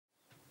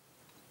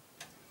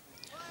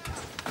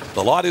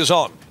The light is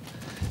on.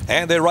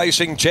 And they're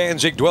racing.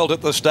 Chanzig dwelt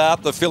at the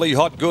start. The filly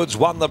Hot Goods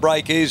won the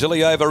break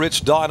easily over It's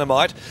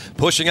Dynamite.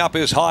 Pushing up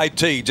is High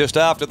Tea just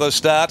after the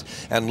start.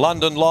 And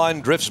London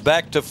Line drifts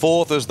back to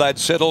fourth as they'd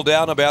settled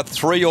down about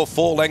 3 or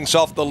 4 lengths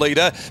off the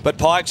leader. But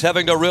Pike's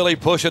having to really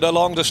push it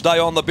along to stay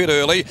on the bit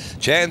early.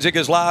 Chanzig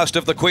is last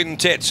of the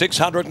quintet.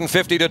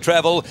 650 to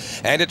travel.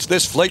 And it's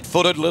this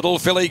fleet-footed little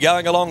filly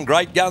going along.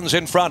 Great guns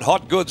in front.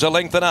 Hot Goods a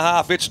length and a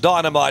half. It's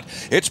Dynamite.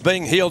 It's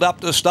being heeled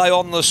up to stay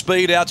on the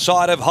speed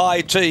outside of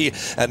High Tea.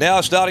 And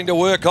now starting to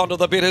work onto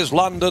the bit is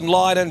London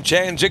Line, and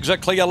Chanzig's a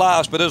clear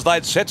last, but as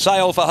they'd set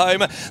sail for home,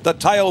 the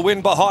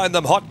tailwind behind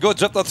them. Hot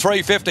Goods at the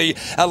 350,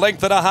 a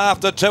length and a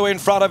half to 2 in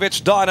front of It's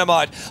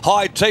Dynamite.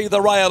 High Tea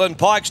the rail, and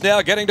Pike's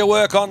now getting to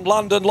work on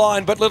London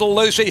Line, but Little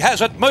Lucy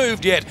hasn't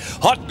moved yet.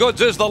 Hot Goods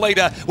is the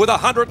leader with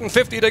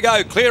 150 to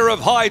go, clear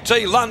of High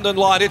Tea. London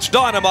Line, It's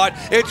Dynamite,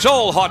 it's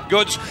all Hot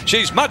Goods.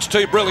 She's much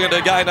too brilliant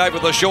again over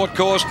the short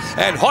course,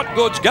 and Hot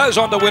Goods goes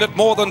on to win it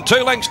more than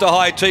 2 lengths to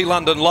High Tea.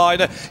 London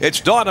Line,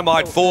 It's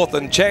Dynamite fourth,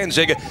 and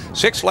Chanzig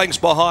 6 lengths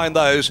behind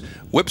those,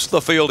 whips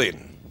the field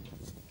in.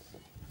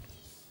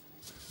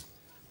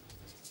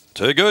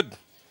 Too good.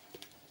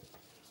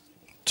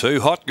 Too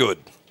hot good.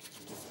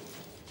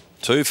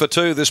 2 for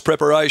 2 this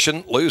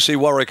preparation. Lucy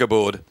Warwick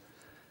aboard.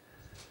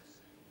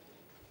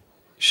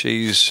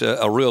 She's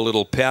a real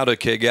little powder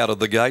keg out of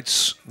the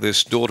gates,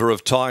 this daughter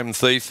of Time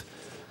Thief.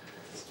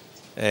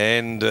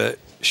 And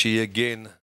she again...